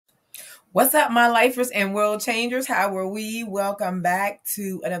What's up, my lifers and world changers? How are we? Welcome back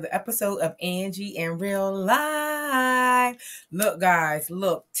to another episode of Angie and Real Life. Look, guys,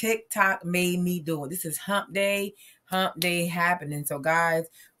 look, TikTok made me do it. This is hump day happening. So, guys,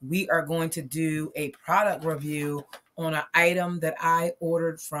 we are going to do a product review on an item that I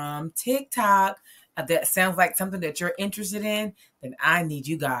ordered from TikTok. That sounds like something that you're interested in, then I need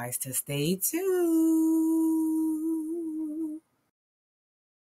you guys to stay tuned.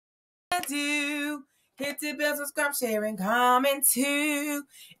 Do hit the bell, subscribe, share, and comment too.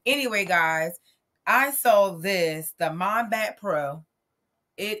 Anyway, guys, I saw this, the MyBat Pro.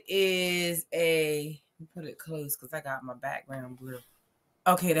 It is a, let me put it close because I got my background blue.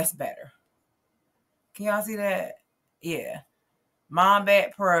 Okay, that's better. Can y'all see that? Yeah.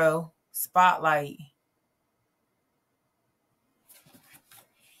 MyBat Pro Spotlight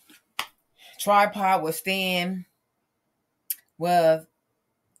tripod with stand with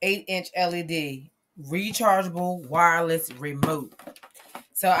 8-inch LED, rechargeable wireless remote.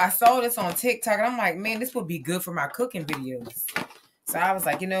 So I saw this on TikTok and I'm like, man, this would be good for my cooking videos. So I was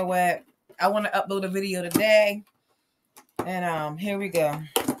like, you know what? I want to upload a video today. And here we go.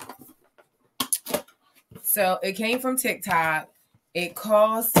 So it came from TikTok. It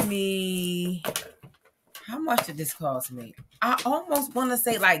cost me, how much did this cost me? I almost want to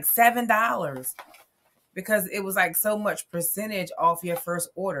say like $7 because it was like so much percentage off your first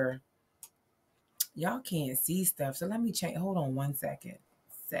order. Y'all can't see stuff, so let me change. Hold on one second.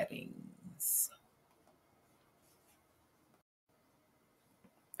 Settings.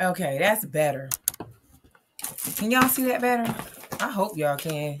 Okay, that's better. Can y'all see that better? I hope y'all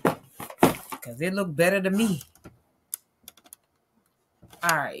can, because it looked better to me.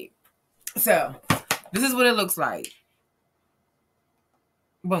 All right. So, this is what it looks like.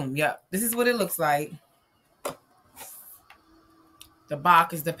 Boom, yep. This is what it looks like. The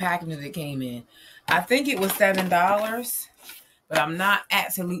box is the packaging that it came in. I think it was $7, but I'm not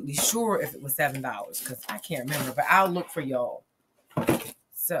absolutely sure if it was $7 because I can't remember, but I'll look for y'all.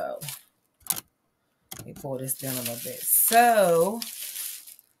 So, let me pull this down a little bit. So,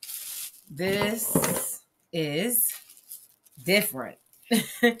 this is different.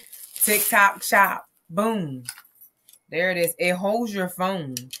 TikTok shop. Boom. There it is. It holds your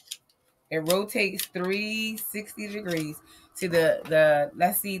phone. It rotates 360 degrees. See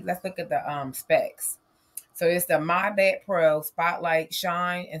let's look at the specs. So it's the MyBat Pro Spotlight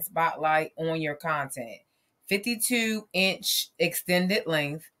Shine and Spotlight on your content. 52-inch extended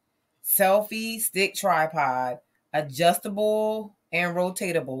length, selfie stick tripod, adjustable and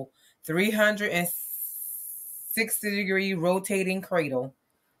rotatable, 360-degree rotating cradle,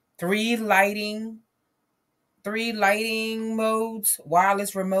 three lighting modes,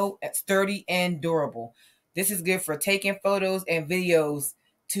 wireless remote, sturdy and durable. This is good for taking photos and videos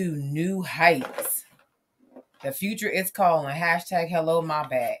to new heights. The future is calling. Hashtag hello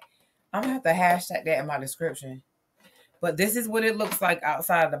MyBat. I'm going to have to hashtag that in my description. But this is what it looks like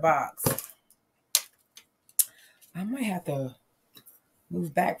outside of the box. I might have to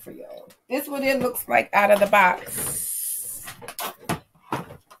move back for y'all. This is what it looks like out of the box.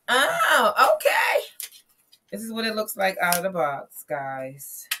 Oh, okay. This is what it looks like out of the box,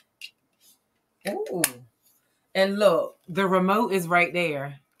 guys. Ooh. And look, the remote is right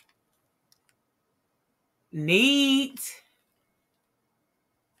there. Neat.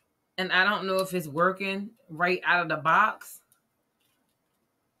 And I don't know if it's working right out of the box.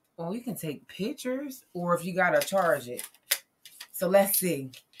 Well, you can take pictures or if you got to charge it. So let's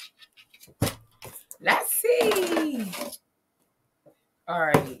see. Let's see. All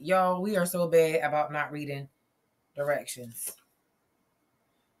right, y'all, we are so bad about not reading directions.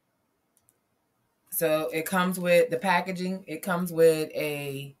 So it comes with the packaging. It comes with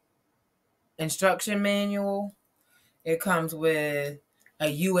a instruction manual. It comes with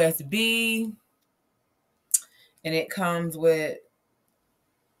a USB. And it comes with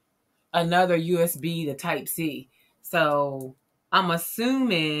another USB, the Type-C. So I'm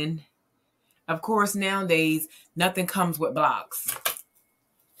assuming, of course, nowadays, nothing comes with blocks.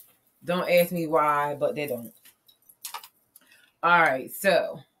 Don't ask me why, but they don't. All right,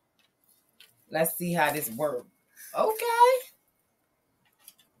 so let's see how this works. Okay.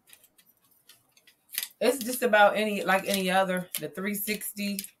 It's just about like any other. The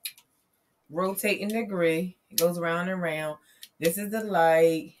 360 rotating degree. It goes around and around. This is the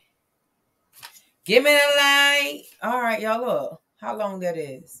light. Give me the light. All right, y'all, look how long that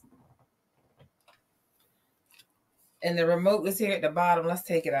is. And the remote is here at the bottom. Let's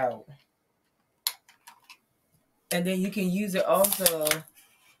take it out. And then you can use it also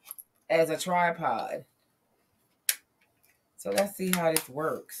as a tripod. So let's see how this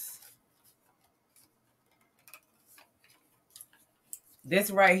works.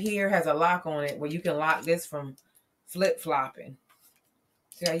 This right here has a lock on it where you can lock this from flip-flopping.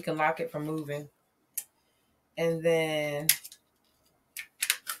 See how you can lock it from moving? And then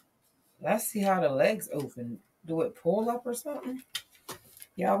let's see how the legs open. Do it pull up or something?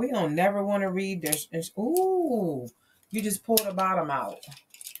 Y'all, we don't never want to read this. Ooh, you just pull the bottom out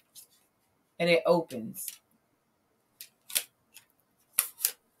and it opens.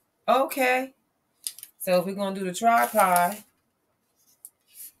 Okay. So if we're going to do the tripod.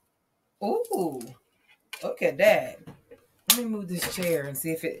 Ooh, look at that. Let me move this chair and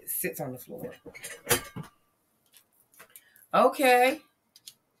see if it sits on the floor. Okay.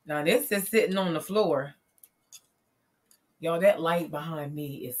 Now this is sitting on the floor. Y'all, that light behind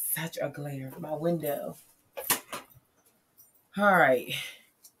me is such a glare. My window. All right.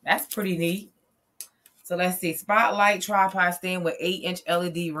 That's pretty neat. So let's see. Spotlight tripod stand with 8-inch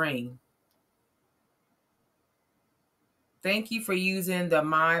LED ring. Thank you for using the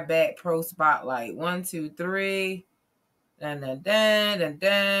MyBat Pro Spotlight. 1, 2, 3. Dun, dun, dun, dun,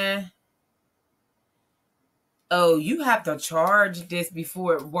 dun. Oh, you have to charge this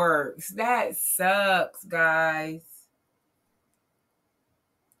before it works. That sucks, guys.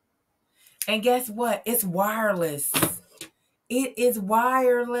 And guess what? It's wireless. It is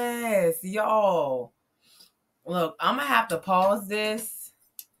wireless, y'all. Look, I'm going to have to pause this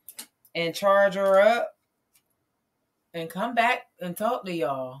and charge her up and come back and talk to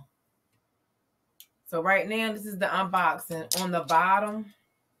y'all. So right now, this is the unboxing. On the bottom,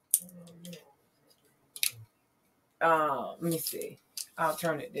 let me see. I'll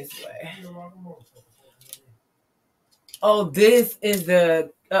turn it this way. Oh, this is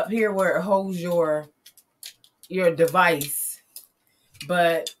the up here where it holds your device.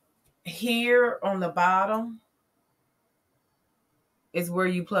 But here on the bottom is where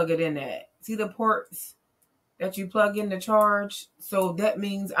you plug it in at. See the ports that you plug in to charge? So that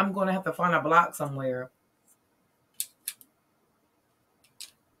means I'm going to have to find a block somewhere.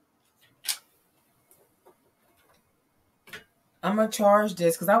 I'm going to charge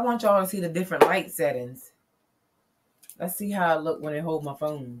this because I want y'all to see the different light settings. Let's see how it look when it hold my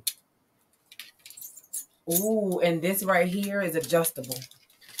phone. Ooh, and this right here is adjustable.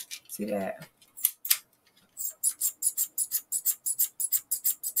 See that?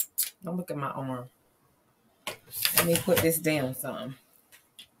 Don't look at my arm. Let me put this down some.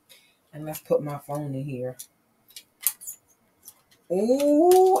 And let's put my phone in here.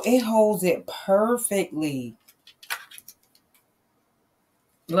 Ooh, it holds it perfectly.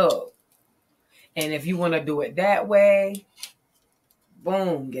 Look. And if you want to do it that way,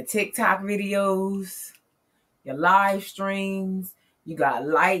 boom, your TikTok videos, your live streams, you got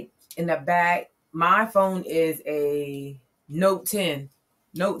light in the back. My phone is a Note 10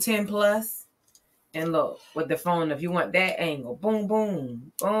 Plus. And look, with the phone, if you want that angle, boom,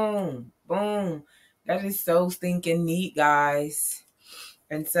 boom, boom, boom. That is so stinking neat, guys.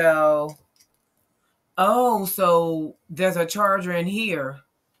 And so, oh, so there's a charger in here.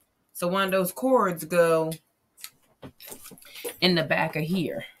 So one of those cords go in the back of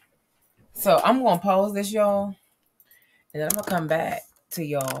here. So I'm going to pause this, y'all. And then I'm going to come back to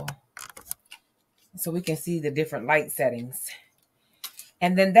y'all so we can see the different light settings.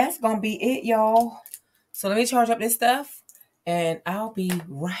 And then that's going to be it, y'all. So let me charge up this stuff. And I'll be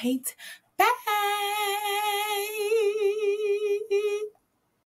right back.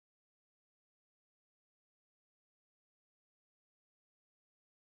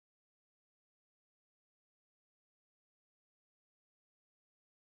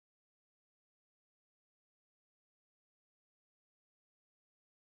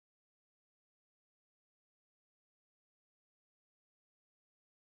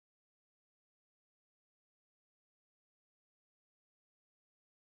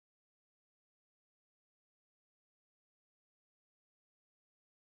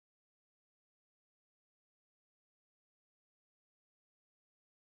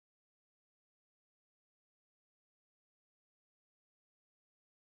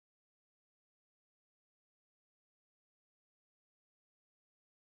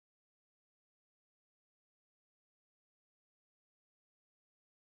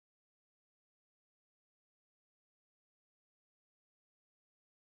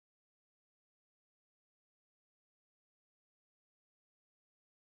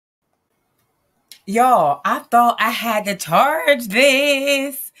 Y'all, I thought I had to charge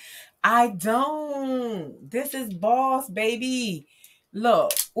this. I don't. This is boss, baby.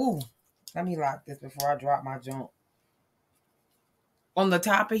 Look. Ooh. Let me lock this before I drop my junk. On the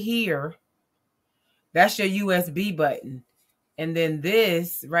top of here, that's your USB button. And then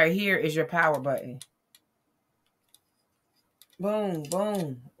this right here is your power button. Boom,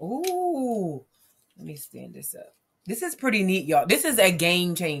 boom. Ooh. Let me stand this up. This is pretty neat, y'all. This is a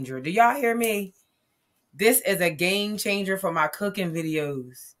game changer. Do y'all hear me? This is a game changer for my cooking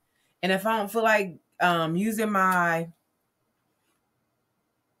videos. And if I don't feel like using my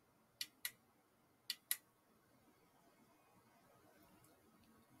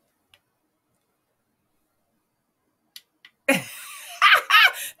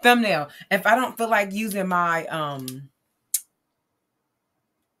thumbnail, if I don't feel like using my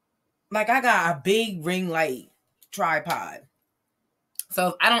like I got a big ring light tripod. So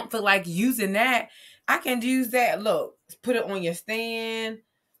if I don't feel like using that, I can use that. Look, put it on your stand,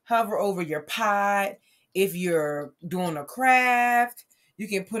 hover over your pot. If you're doing a craft, you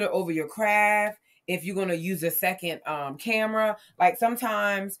can put it over your craft. If you're going to use a second camera, like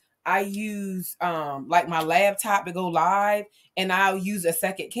sometimes I use like my laptop to go live, and I'll use a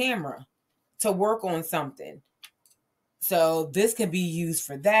second camera to work on something. So this can be used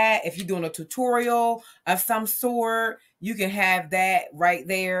for that. If you're doing a tutorial of some sort, you can have that right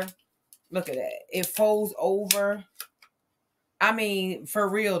there. Look at that. It folds over. I mean, for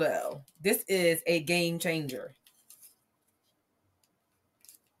real though, this is a game changer.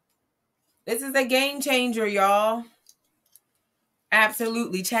 This is a game changer, y'all.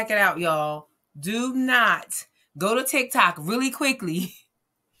 Absolutely. Check it out, y'all. Do not go to TikTok really quickly.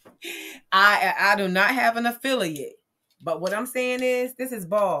 I do not have an affiliate. But what I'm saying is, this is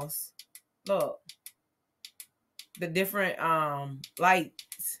boss. Look. The different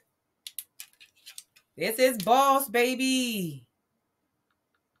lights. This is boss, baby.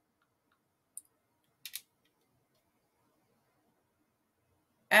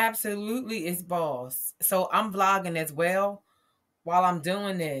 Absolutely, it's boss. So I'm vlogging as well while I'm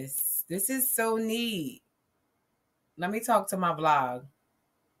doing this. This is so neat. Let me talk to my vlog.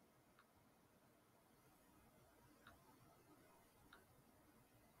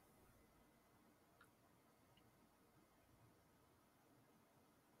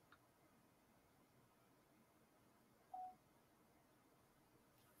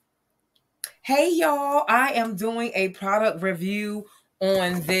 Hey y'all, I am doing a product review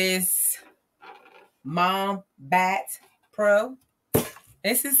on this MyBat Pro.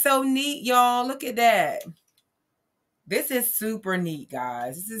 This is so neat, y'all. Look at that. This is super neat,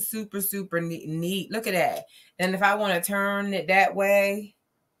 guys. This is super, super neat. Look at that. And if I want to turn it that way,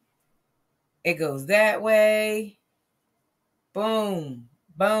 it goes that way. Boom,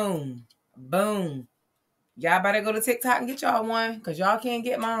 boom, boom. Y'all better go to TikTok and get y'all one, because y'all can't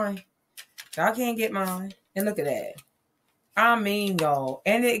get mine. Y'all can't get mine. And look at that. I mean, y'all.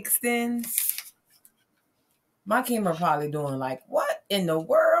 And it extends. My camera probably doing like, what in the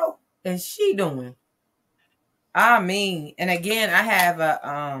world is she doing? I mean, and again, I have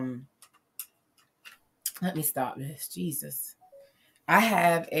a, let me stop this. Jesus. I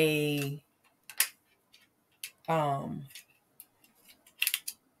have a,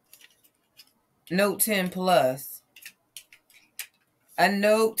 Note 10 Plus. A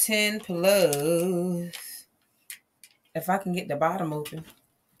Note 10 Plus. If I can get the bottom open.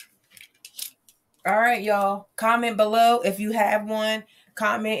 All right, y'all. Comment below if you have one.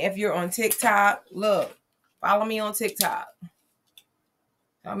 Comment if you're on TikTok. Look, follow me on TikTok.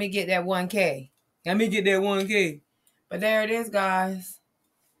 Let me get that 1K. Let me get that 1K. But there it is, guys.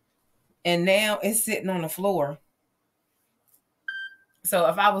 And now it's sitting on the floor. So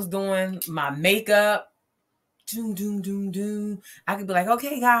if I was doing my makeup, doom, doom, doom, doom, I could be like,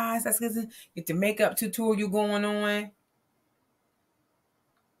 okay, guys, let's get the makeup tutorial going on.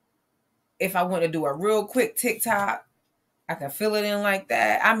 If I want to do a real quick TikTok, I can fill it in like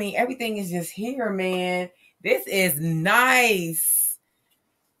that. I mean, everything is just here, man. This is nice.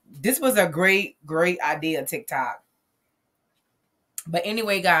 This was a great, great idea, TikTok. But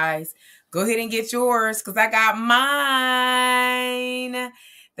anyway, guys, go ahead and get yours because I got mine.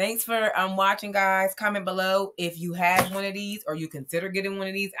 Thanks for watching, guys. Comment below if you have one of these or you consider getting one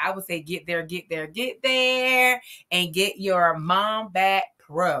of these. I would say get there, get there, get there, and get your MyBat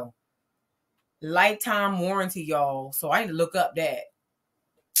Pro. Lifetime warranty, y'all. So I need to look up that.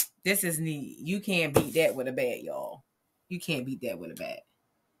 This is neat. You can't beat that with a bat, y'all. You can't beat that with a bat.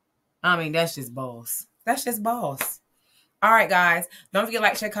 I mean, that's just boss. That's just boss. All right, guys. Don't forget to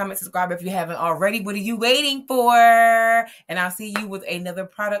like, share, comment, subscribe if you haven't already. What are you waiting for? And I'll see you with another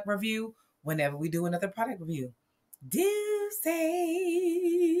product review whenever we do another product review. Deuces.